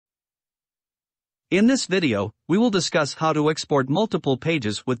In this video, we will discuss how to export multiple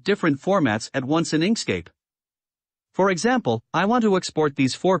pages with different formats at once in Inkscape. For example, I want to export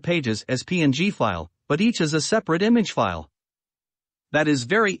these 4 pages as PNG file, but each as a separate image file. That is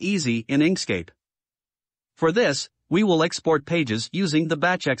very easy in Inkscape. For this, we will export pages using the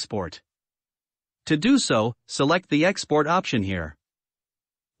batch export. To do so, select the export option here.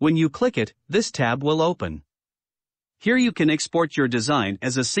 When you click it, this tab will open. Here you can export your design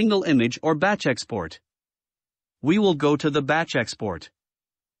as a single image or batch export. We will go to the batch export.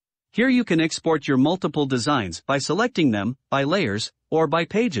 Here you can export your multiple designs by selecting them, by layers, or by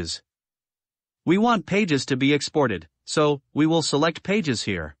pages. We want pages to be exported, so we will select pages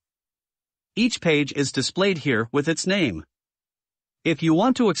here. Each page is displayed here with its name. If you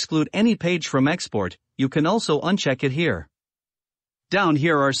want to exclude any page from export, you can also uncheck it here. Down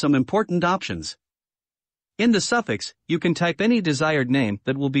here are some important options. In the suffix, you can type any desired name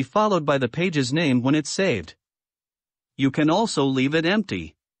that will be followed by the page's name when it's saved. You can also leave it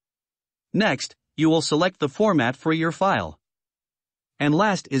empty. Next, you will select the format for your file. And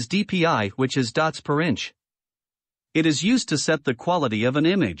last is DPI, which is dots per inch. It is used to set the quality of an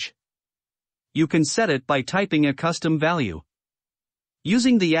image. You can set it by typing a custom value.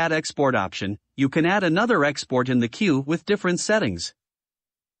 Using the Add Export option, you can add another export in the queue with different settings.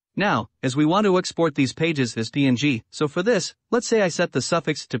 Now, as we want to export these pages as PNG, so for this, let's say I set the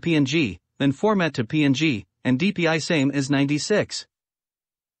suffix to PNG, then format to PNG, and DPI same as 96.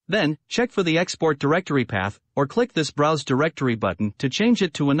 Then, check for the export directory path, or click this Browse Directory button to change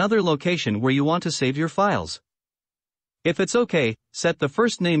it to another location where you want to save your files. If it's okay, set the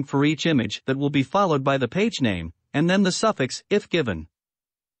first name for each image that will be followed by the page name, and then the suffix if given.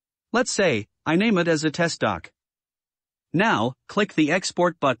 Let's say, I name it as a test doc. Now, click the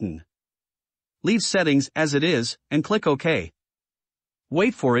Export button. Leave settings as it is, and click OK.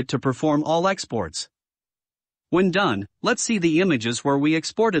 Wait for it to perform all exports. When done, let's see the images where we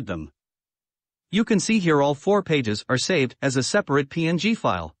exported them. You can see here all 4 pages are saved as a separate PNG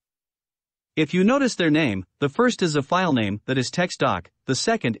file. If you notice their name, the first is a file name that is text doc, the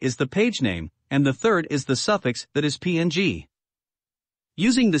second is the page name, and the third is the suffix that is PNG.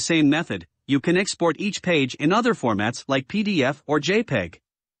 Using the same method, you can export each page in other formats like PDF or JPEG.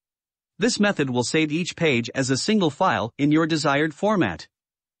 This method will save each page as a single file in your desired format.